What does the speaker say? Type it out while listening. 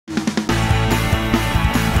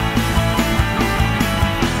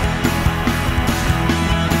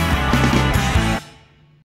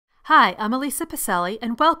Hi, I'm Elisa Pacelli,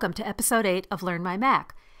 and welcome to episode 8 of Learn My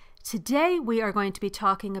Mac. Today we are going to be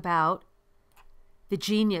talking about the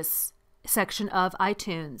Genius section of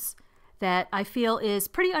iTunes that I feel is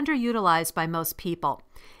pretty underutilized by most people.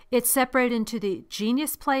 It's separated into the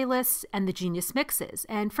Genius playlists and the Genius mixes.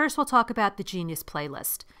 And first we'll talk about the Genius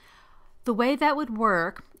playlist. The way that would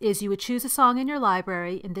work is you would choose a song in your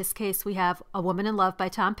library. In this case, we have A Woman in Love by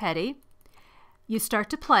Tom Petty. You start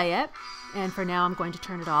to play it, and for now I'm going to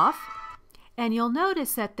turn it off. And you'll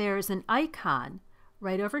notice that there's an icon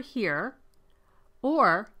right over here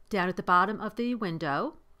or down at the bottom of the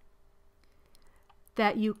window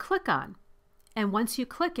that you click on. And once you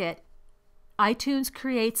click it, iTunes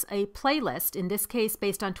creates a playlist, in this case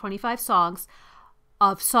based on 25 songs,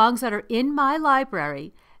 of songs that are in my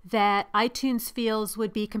library that iTunes feels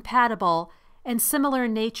would be compatible and similar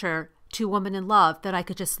in nature to Woman in Love that I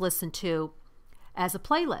could just listen to as a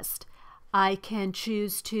playlist. I can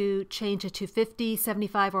choose to change it to 50,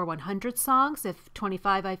 75, or 100 songs if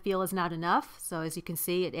 25 I feel is not enough. So as you can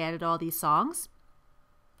see, it added all these songs.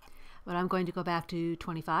 But I'm going to go back to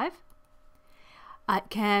 25. I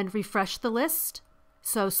can refresh the list,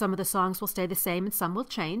 so some of the songs will stay the same and some will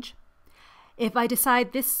change. If I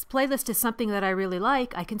decide this playlist is something that I really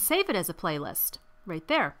like, I can save it as a playlist right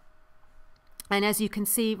there. And as you can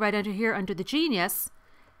see right under here under the Genius,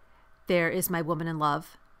 there is my Woman in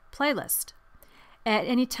Love playlist. At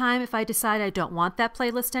any time, if I decide I don't want that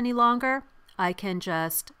playlist any longer, I can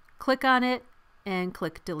just click on it and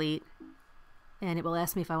click delete. And it will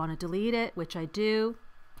ask me if I want to delete it, which I do,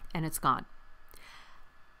 and it's gone.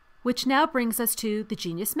 Which now brings us to the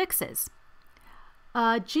Genius mixes.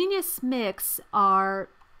 Genius mix are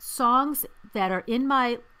songs that are in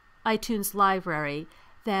my iTunes library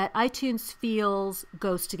that iTunes feels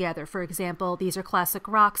goes together. For example, these are classic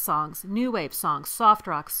rock songs, new wave songs, soft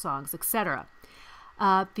rock songs, etc.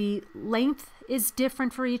 The length is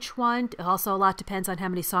different for each one. Also, a lot depends on how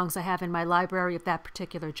many songs I have in my library of that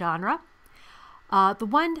particular genre. The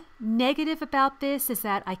one negative about this is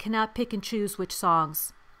that I cannot pick and choose which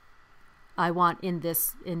songs I want in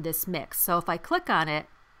this mix. So if I click on it,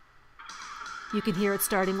 you can hear it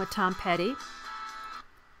starting with Tom Petty,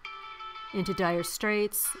 into Dire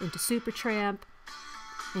Straits, into Supertramp,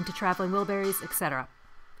 into Traveling Wilburys, etc.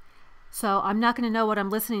 So I'm not going to know what I'm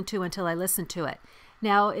listening to until I listen to it.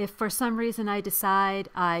 Now, if for some reason I decide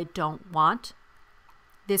I don't want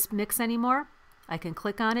this mix anymore, I can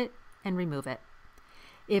click on it and remove it.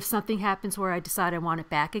 If something happens where I decide I want it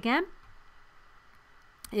back again,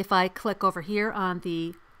 if I click over here on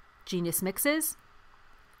the Genius mixes,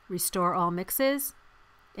 restore all mixes,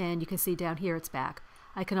 and you can see down here it's back.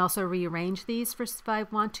 I can also rearrange these if I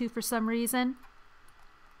want to for some reason.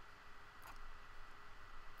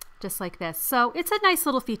 Just like this. So it's a nice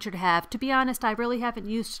little feature to have. To be honest, I really haven't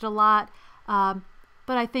used it a lot,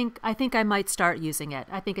 but I think I might start using it.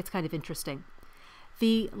 I think it's kind of interesting.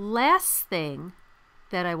 The last thing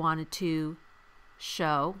that I wanted to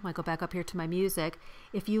show, I go back up here to my music,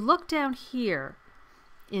 if you look down here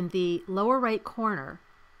in the lower right corner,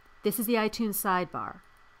 this is the iTunes sidebar.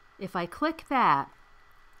 If I click that,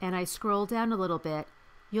 and I scroll down a little bit,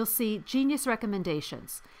 you'll see Genius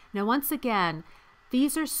recommendations. Now, once again,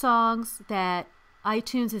 these are songs that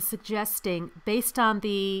iTunes is suggesting based on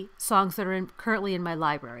the songs that are currently in my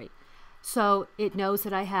library. So it knows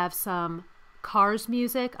that I have some Cars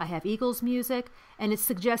music, I have Eagles music, and it's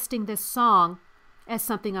suggesting this song as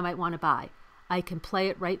something I might want to buy. I can play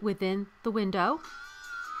it right within the window,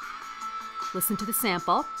 listen to the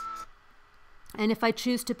sample, and if I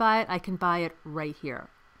choose to buy it, I can buy it right here.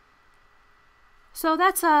 So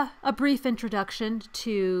that's a brief introduction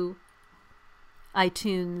to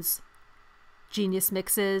iTunes Genius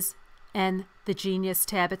mixes and the Genius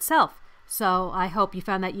tab itself. So I hope you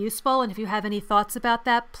found that useful, and if you have any thoughts about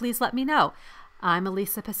that, please let me know. I'm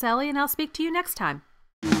Elisa Pacelli, and I'll speak to you next time.